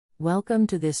Welcome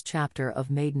to this chapter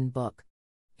of Maiden Book.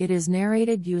 It is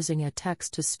narrated using a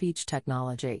text-to-speech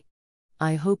technology.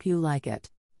 I hope you like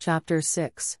it. Chapter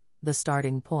 6, The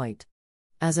Starting Point.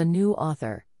 As a new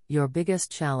author, your biggest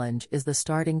challenge is the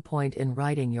starting point in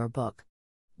writing your book.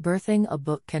 Birthing a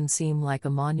book can seem like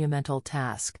a monumental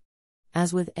task.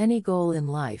 As with any goal in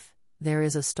life, there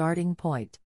is a starting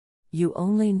point. You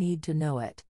only need to know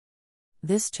it.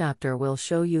 This chapter will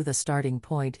show you the starting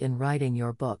point in writing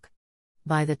your book.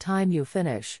 By the time you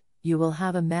finish, you will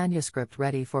have a manuscript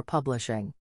ready for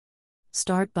publishing.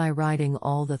 Start by writing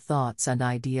all the thoughts and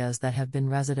ideas that have been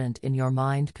resident in your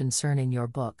mind concerning your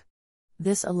book.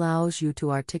 This allows you to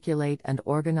articulate and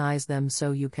organize them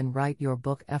so you can write your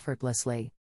book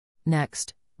effortlessly.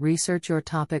 Next, research your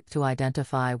topic to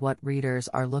identify what readers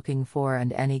are looking for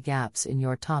and any gaps in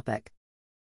your topic.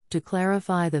 To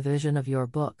clarify the vision of your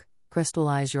book,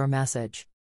 crystallize your message.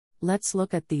 Let's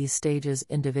look at these stages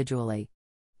individually.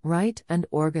 Write and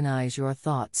organize your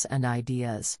thoughts and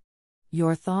ideas.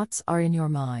 Your thoughts are in your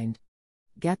mind.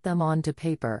 Get them onto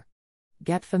paper.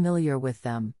 Get familiar with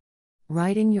them.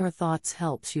 Writing your thoughts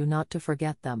helps you not to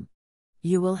forget them.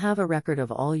 You will have a record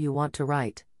of all you want to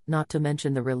write, not to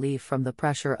mention the relief from the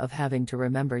pressure of having to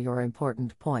remember your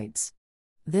important points.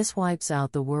 This wipes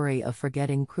out the worry of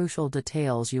forgetting crucial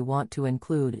details you want to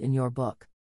include in your book.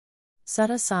 Set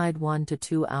aside 1 to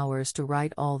 2 hours to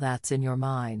write all that's in your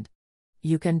mind.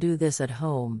 You can do this at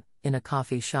home, in a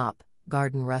coffee shop,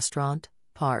 garden restaurant,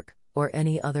 park, or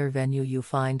any other venue you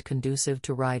find conducive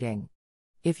to writing.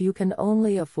 If you can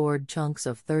only afford chunks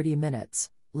of 30 minutes,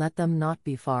 let them not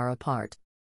be far apart.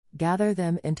 Gather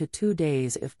them into 2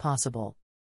 days if possible.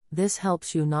 This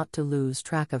helps you not to lose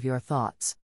track of your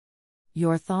thoughts.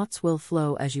 Your thoughts will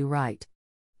flow as you write.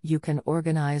 You can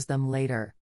organize them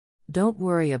later. Don't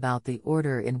worry about the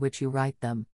order in which you write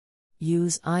them.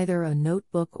 Use either a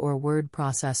notebook or word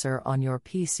processor on your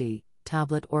PC,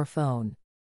 tablet or phone.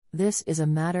 This is a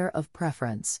matter of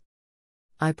preference.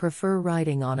 I prefer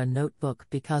writing on a notebook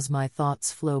because my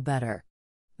thoughts flow better.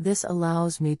 This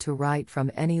allows me to write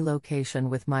from any location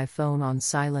with my phone on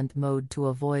silent mode to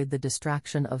avoid the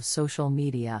distraction of social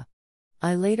media.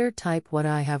 I later type what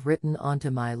I have written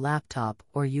onto my laptop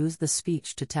or use the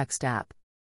speech-to-text app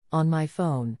on my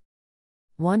phone.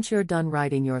 Once you're done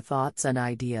writing your thoughts and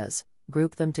ideas,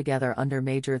 group them together under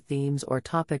major themes or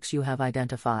topics you have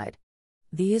identified.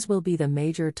 These will be the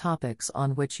major topics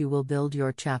on which you will build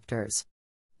your chapters.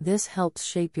 This helps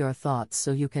shape your thoughts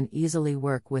so you can easily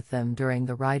work with them during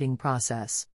the writing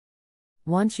process.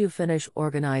 Once you finish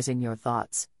organizing your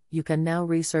thoughts, you can now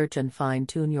research and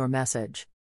fine-tune your message.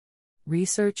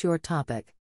 Research your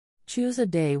topic. Choose a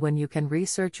day when you can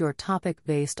research your topic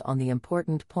based on the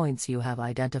important points you have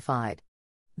identified.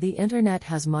 The internet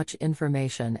has much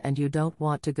information and you don't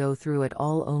want to go through it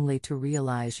all only to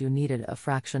realize you needed a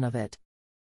fraction of it.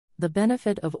 The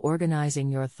benefit of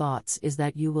organizing your thoughts is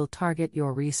that you will target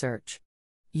your research.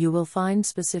 You will find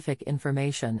specific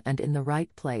information and in the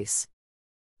right place.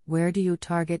 Where do you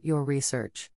target your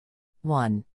research?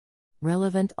 1.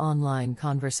 Relevant online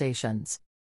conversations.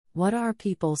 What are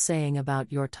people saying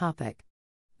about your topic?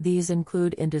 These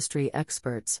include industry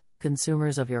experts,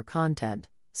 consumers of your content,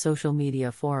 social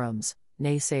media forums,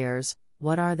 naysayers,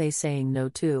 what are they saying no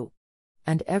to?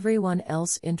 And everyone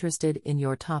else interested in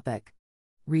your topic.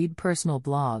 Read personal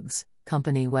blogs,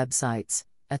 company websites,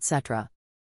 etc.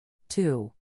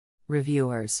 2.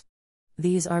 Reviewers.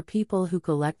 These are people who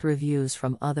collect reviews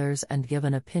from others and give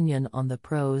an opinion on the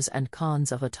pros and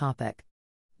cons of a topic.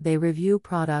 They review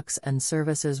products and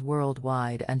services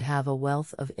worldwide and have a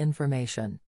wealth of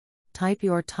information. Type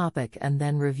your topic and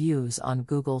then reviews on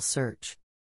Google search.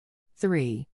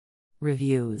 3.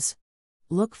 Reviews.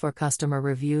 Look for customer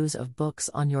reviews of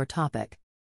books on your topic.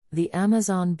 The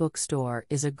Amazon bookstore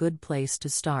is a good place to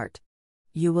start.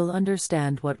 You will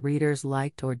understand what readers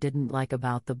liked or didn't like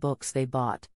about the books they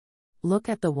bought. Look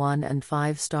at the 1 and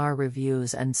 5-star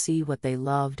reviews and see what they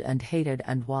loved and hated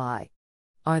and why.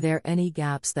 Are there any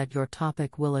gaps that your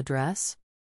topic will address?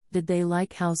 Did they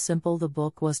like how simple the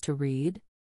book was to read?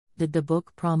 Did the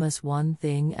book promise one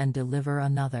thing and deliver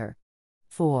another?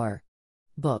 4.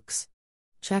 Books.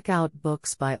 Check out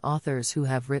books by authors who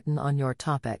have written on your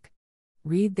topic.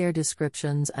 Read their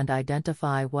descriptions and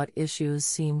identify what issues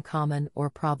seem common or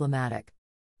problematic.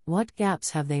 What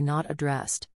gaps have they not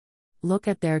addressed? Look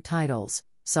at their titles,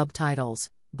 subtitles,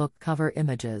 book cover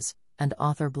images, and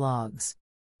author blogs.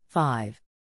 5.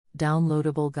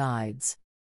 Downloadable guides.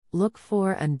 Look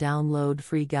for and download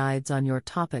free guides on your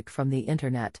topic from the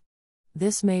internet.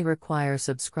 This may require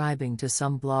subscribing to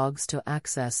some blogs to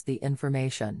access the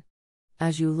information.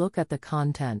 As you look at the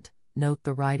content, note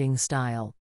the writing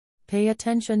style. Pay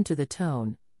attention to the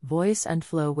tone, voice and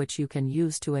flow which you can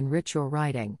use to enrich your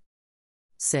writing.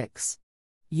 6.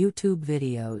 YouTube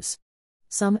videos.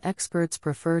 Some experts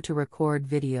prefer to record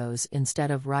videos instead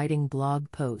of writing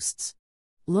blog posts.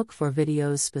 Look for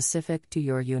videos specific to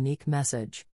your unique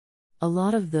message. A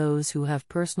lot of those who have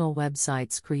personal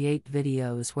websites create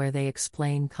videos where they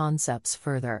explain concepts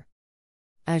further.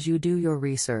 As you do your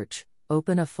research,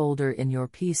 open a folder in your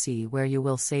PC where you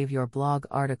will save your blog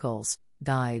articles,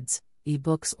 guides,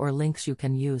 ebooks or links you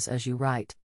can use as you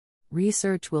write.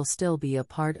 Research will still be a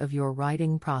part of your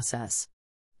writing process.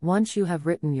 Once you have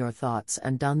written your thoughts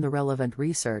and done the relevant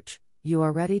research, you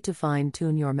are ready to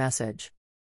fine-tune your message.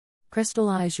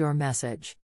 Crystallize your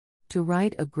message. To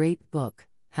write a great book,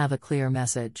 have a clear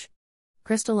message.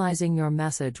 Crystallizing your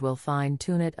message will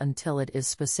fine-tune it until it is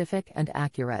specific and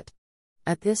accurate.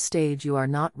 At this stage you are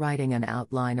not writing an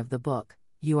outline of the book,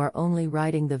 you are only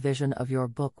writing the vision of your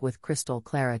book with crystal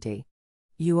clarity.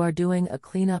 You are doing a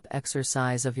cleanup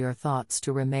exercise of your thoughts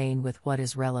to remain with what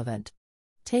is relevant.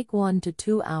 Take 1 to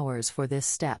 2 hours for this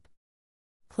step.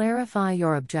 Clarify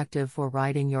your objective for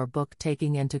writing your book,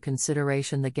 taking into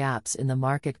consideration the gaps in the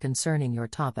market concerning your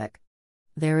topic.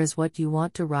 There is what you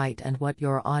want to write and what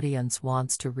your audience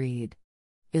wants to read.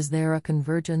 Is there a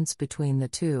convergence between the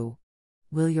two?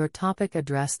 Will your topic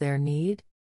address their need?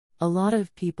 A lot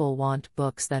of people want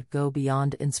books that go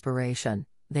beyond inspiration.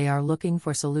 They are looking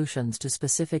for solutions to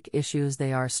specific issues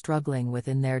they are struggling with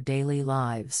in their daily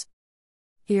lives.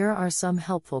 Here are some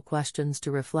helpful questions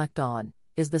to reflect on.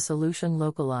 Is the solution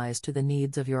localized to the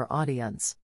needs of your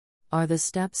audience? Are the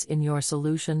steps in your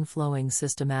solution flowing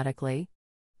systematically?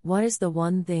 What is the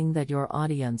one thing that your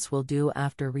audience will do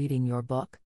after reading your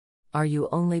book? Are you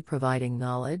only providing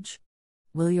knowledge?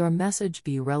 Will your message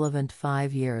be relevant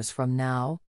 5 years from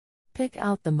now? Pick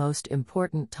out the most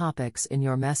important topics in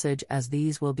your message, as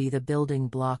these will be the building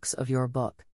blocks of your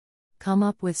book. Come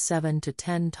up with 7 to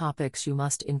 10 topics you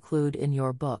must include in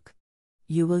your book.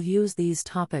 You will use these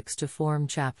topics to form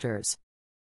chapters.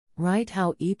 Write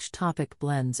how each topic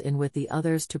blends in with the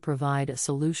others to provide a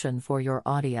solution for your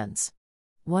audience.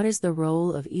 What is the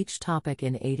role of each topic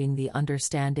in aiding the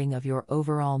understanding of your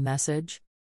overall message?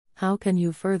 How can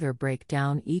you further break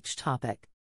down each topic?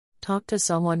 Talk to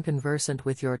someone conversant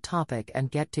with your topic and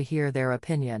get to hear their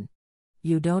opinion.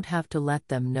 You don't have to let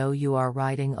them know you are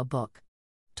writing a book.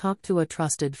 Talk to a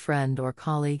trusted friend or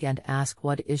colleague and ask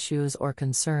what issues or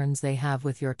concerns they have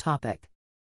with your topic.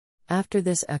 After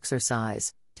this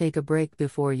exercise, take a break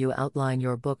before you outline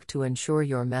your book to ensure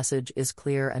your message is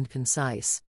clear and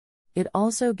concise. It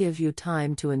also gives you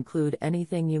time to include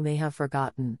anything you may have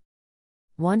forgotten.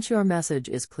 Once your message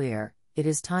is clear, it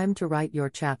is time to write your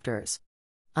chapters.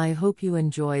 I hope you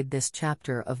enjoyed this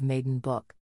chapter of Maiden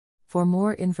Book. For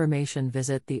more information,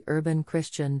 visit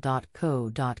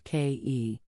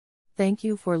theurbanchristian.co.ke. Thank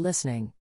you for listening.